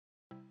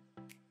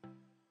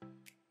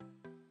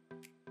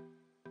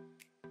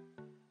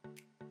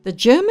The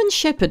German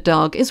Shepherd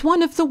dog is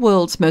one of the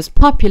world's most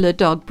popular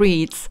dog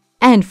breeds,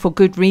 and for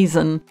good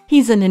reason.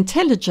 He's an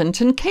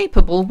intelligent and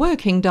capable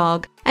working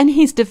dog, and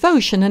his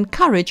devotion and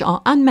courage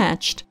are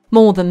unmatched.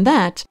 More than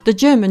that, the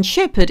German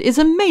Shepherd is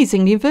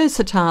amazingly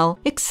versatile,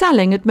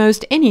 excelling at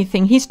most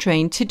anything he's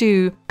trained to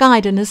do: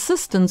 guide and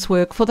assistance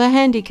work for the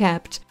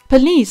handicapped,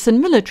 police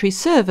and military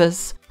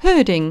service,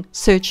 herding,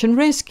 search and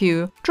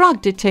rescue, drug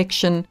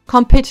detection,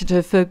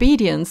 competitive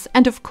obedience,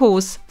 and of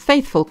course,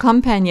 faithful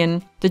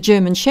companion. The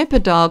German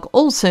Shepherd dog,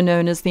 also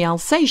known as the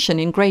Alsatian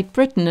in Great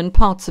Britain and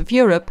parts of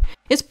Europe,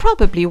 is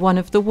probably one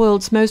of the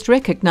world's most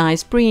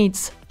recognized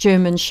breeds.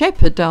 German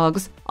Shepherd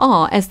dogs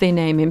are, as their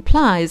name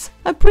implies,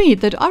 a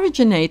breed that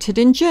originated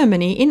in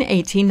Germany in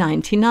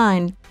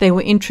 1899. They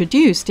were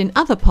introduced in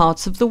other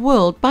parts of the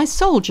world by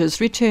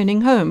soldiers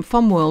returning home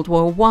from World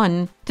War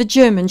I. The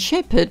German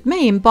Shepherd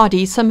may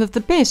embody some of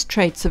the best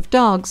traits of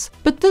dogs,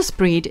 but this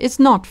breed is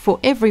not for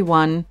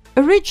everyone.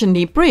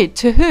 Originally bred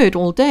to herd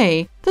all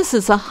day, this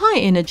is a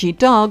high-energy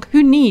dog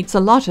who needs a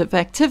lot of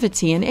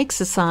activity and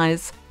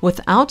exercise.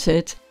 Without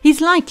it, he's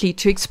likely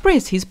to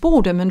express his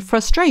boredom and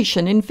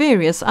frustration in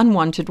various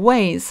unwanted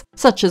ways,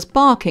 such as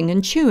barking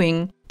and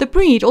chewing. The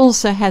breed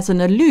also has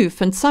an aloof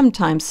and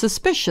sometimes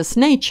suspicious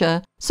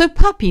nature, so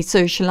puppy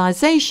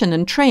socialization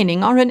and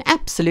training are an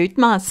absolute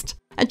must.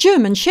 A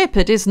German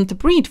Shepherd isn't the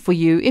breed for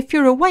you if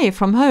you're away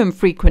from home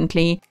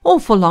frequently or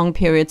for long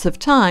periods of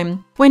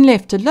time. When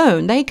left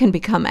alone, they can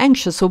become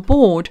anxious or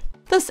bored.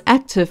 This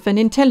active and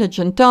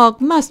intelligent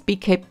dog must be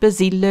kept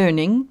busy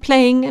learning,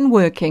 playing and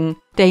working.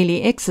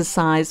 Daily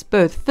exercise,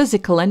 both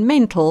physical and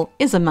mental,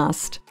 is a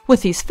must.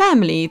 With his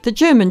family, the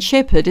German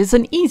Shepherd is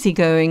an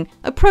easygoing,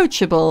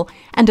 approachable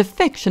and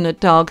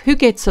affectionate dog who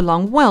gets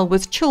along well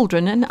with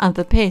children and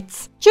other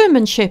pets.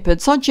 German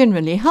Shepherds are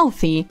generally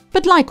healthy,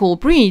 but like all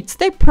breeds,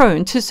 they're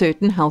prone to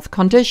certain health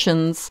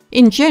conditions.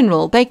 In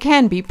general, they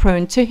can be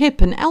prone to hip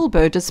and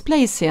elbow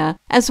dysplasia,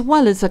 as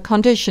well as a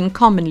condition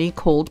commonly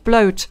called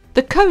bloat.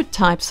 The coat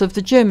types of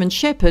the German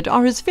Shepherd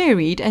are as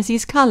varied as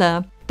his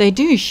color. They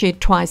do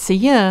shed twice a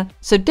year,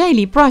 so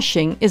daily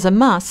brushing is a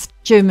must.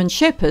 German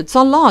Shepherds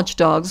are large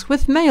dogs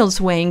with males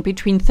weighing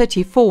between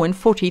 34 and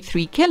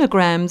 43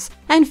 kilograms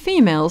and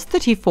females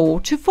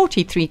 34 to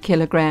 43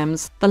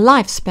 kilograms. The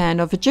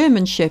lifespan of a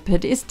German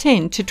Shepherd is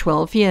 10 to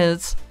 12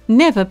 years.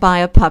 Never buy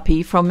a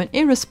puppy from an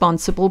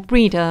irresponsible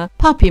breeder,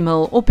 puppy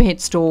mill or pet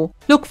store.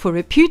 Look for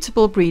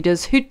reputable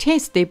breeders who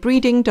test their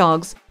breeding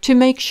dogs to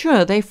make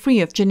sure they're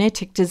free of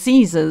genetic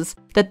diseases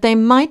that they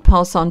might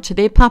pass on to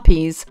their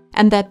puppies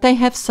and that they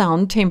have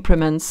sound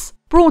temperaments.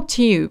 Brought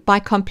to you by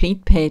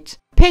Complete Pet.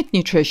 Pet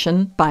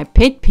nutrition by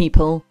pet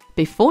people.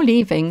 Before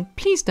leaving,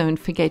 please don't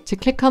forget to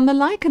click on the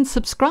like and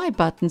subscribe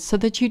button so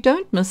that you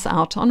don't miss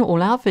out on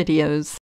all our videos.